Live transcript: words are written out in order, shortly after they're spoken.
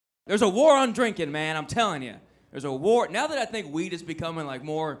There's a war on drinking, man, I'm telling you. There's a war. Now that I think weed is becoming like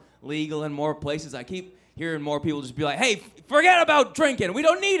more legal in more places, I keep hearing more people just be like, hey, forget about drinking. We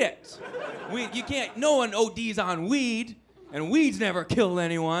don't need it. You can't, no one ODs on weed, and weed's never killed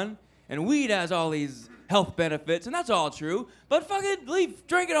anyone, and weed has all these health benefits, and that's all true, but fucking leave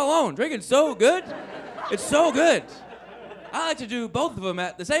drinking alone. Drinking's so good. It's so good. I like to do both of them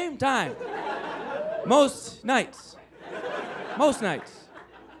at the same time. Most nights. Most nights.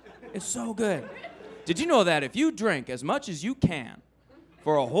 It's so good. Did you know that if you drink as much as you can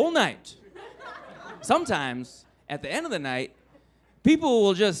for a whole night, sometimes at the end of the night, people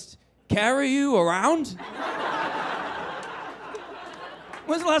will just carry you around?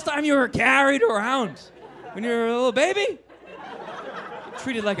 When's the last time you were carried around? When you were a little baby? You're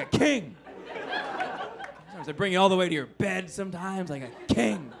treated like a king. Sometimes they bring you all the way to your bed sometimes, like a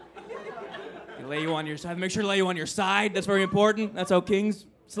king. They lay you on your side. Make sure to lay you on your side. That's very important. That's how kings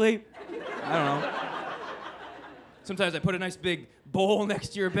sleep. I don't know. Sometimes I put a nice big bowl next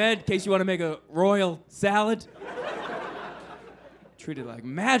to your bed in case you want to make a royal salad. Treated like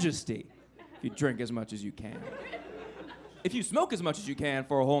majesty if you drink as much as you can. If you smoke as much as you can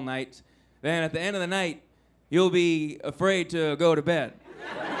for a whole night, then at the end of the night, you'll be afraid to go to bed.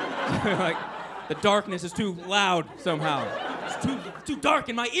 Like, the darkness is too loud somehow. It's too dark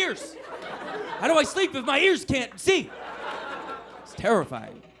in my ears. How do I sleep if my ears can't see? It's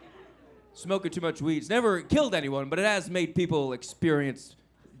terrifying. Smoking too much weed's never killed anyone, but it has made people experience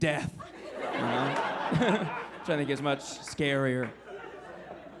death. You know? Which I think is much scarier.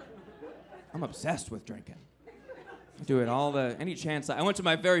 I'm obsessed with drinking. I do it any chance. I went to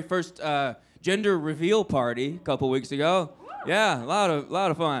my very first gender reveal party a couple weeks ago. Yeah, a lot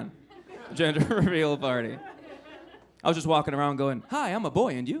of fun. Gender reveal party. I was just walking around going, hi, I'm a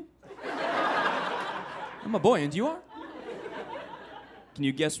boy, and you? I'm a boy, and you are? Can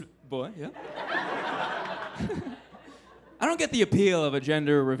you guess, boy, yeah? I don't get the appeal of a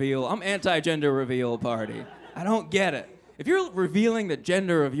gender reveal. I'm anti-gender reveal party. I don't get it. If you're revealing the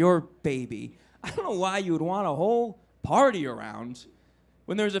gender of your baby, I don't know why you would want a whole party around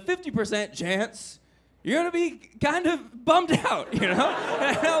when there's a 50% chance you're gonna be kind of bummed out, you know?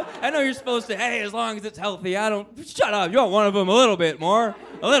 I know you're supposed to, hey, as long as it's healthy, shut up, you want one of them a little bit more,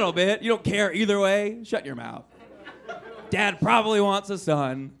 a little bit, you don't care either way, shut your mouth. Dad probably wants a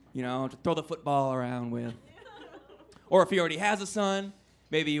son, you know, to throw the football around with. Or if he already has a son,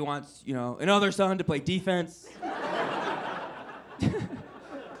 maybe he wants, you know, another son to play defense.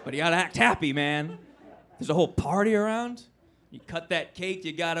 But you gotta act happy, man. There's a whole party around. You cut that cake,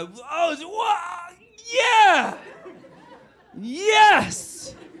 you gotta, yeah!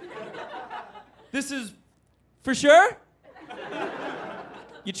 Yes! This is for sure?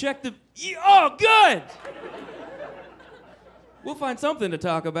 You check oh, good! We'll find something to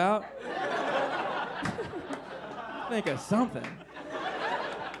talk about. Think of something.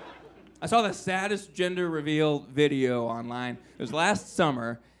 I saw the saddest gender reveal video online. It was last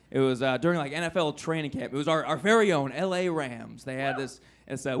summer. It was during like NFL training camp. It was our very own LA Rams. They had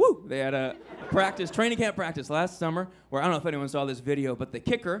they had a training camp practice last summer where I don't know if anyone saw this video, but the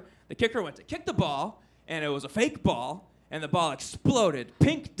kicker went to kick the ball, and it was a fake ball, and the ball exploded,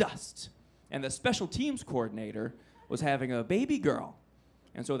 pink dust. And the special teams coordinator was having a baby girl.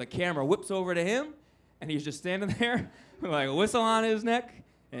 And so the camera whips over to him, and he's just standing there with like a whistle on his neck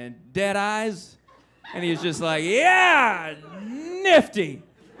and dead eyes. And he's just like, yeah, nifty.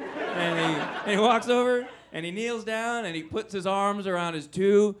 And he walks over, and he kneels down, and he puts his arms around his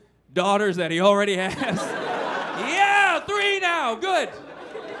 2 daughters that he already has. Yeah, 3 now, good.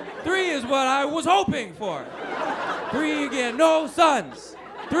 3 is what I was hoping for. 3 again, no sons.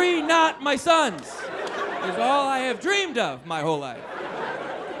 3 not my sons. Is all I have dreamed of my whole life.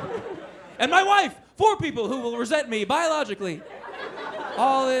 And my wife, 4 people who will resent me biologically,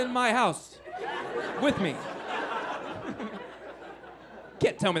 all in my house with me.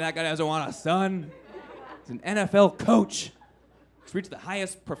 Can't tell me that guy doesn't want a son. He's an NFL coach. He's reached the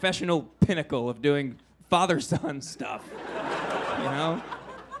highest professional pinnacle of doing father-son stuff. You know?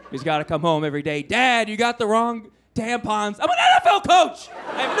 He's got to come home every day. Dad, you got the wrong tampons. I'm an NFL coach.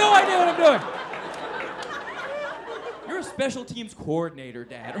 I have no idea what I'm doing. You're a special teams coordinator,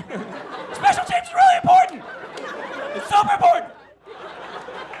 Dad. Special teams is really important. It's super important.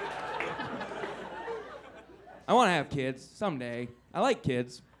 I want to have kids someday. I like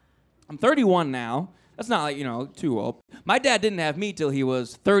kids. I'm 31 now. That's not like, you know, too old. My dad didn't have me till he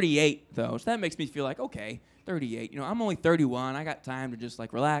was 38, though, so that makes me feel like, okay, 38. You know, I'm only 31. I got time to just,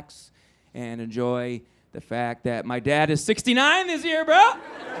 like, relax and enjoy the fact that my dad is 69 this year, bro.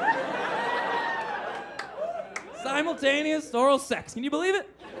 Simultaneous oral sex. Can you believe it?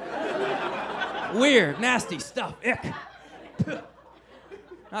 Weird, nasty stuff. Ick.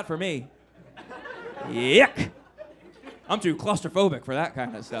 Not for me. Yuck. I'm too claustrophobic for that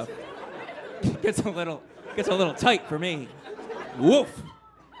kind of stuff. Gets a little tight for me. Woof.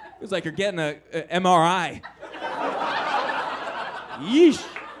 It's like you're getting a MRI. Yeesh.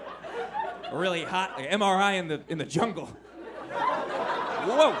 A really hot MRI in the jungle.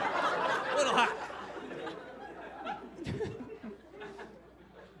 Whoa. A little hot.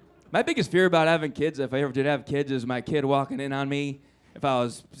 My biggest fear about having kids, if I ever did have kids, is my kid walking in on me if I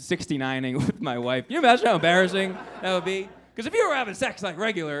was 69ing with my wife. Can you imagine how embarrassing that would be? Because if you were having sex like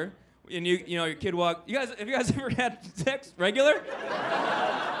regular, and you know your kid have you guys ever had sex regular?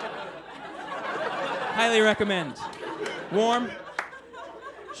 Highly recommend. Warm,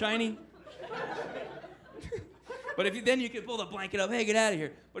 shiny. But then you can pull the blanket up, hey, get out of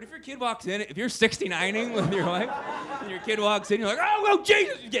here. But if your kid walks in, if you're 69ing with your wife, and your kid walks in, you're like, oh,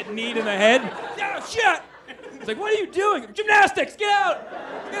 Jesus, you get kneed in the head. Oh, shit. It's like, what are you doing? Gymnastics, get out.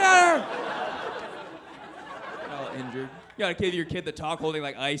 Get out of here. All injured. You gotta give your kid the talk holding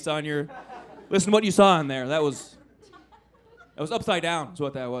like ice on your, listen to what you saw in there. That was upside down is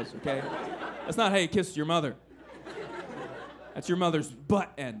what that was, okay? That's not how you kiss your mother. That's your mother's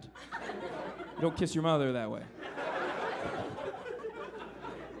butt end. You don't kiss your mother that way.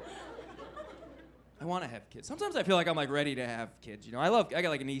 I want to have kids. Sometimes I feel like I'm like ready to have kids. You know, I got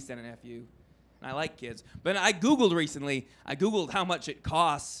like a niece and a nephew, and I like kids. But I Googled recently. I Googled how much it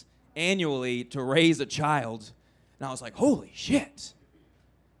costs annually to raise a child, and I was like, holy shit!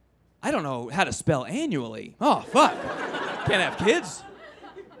 I don't know how to spell annually. Oh fuck! Can't have kids.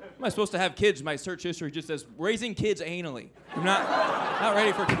 Am I supposed to have kids? My search history just says raising kids anally. I'm not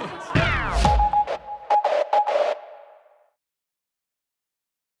ready for kids.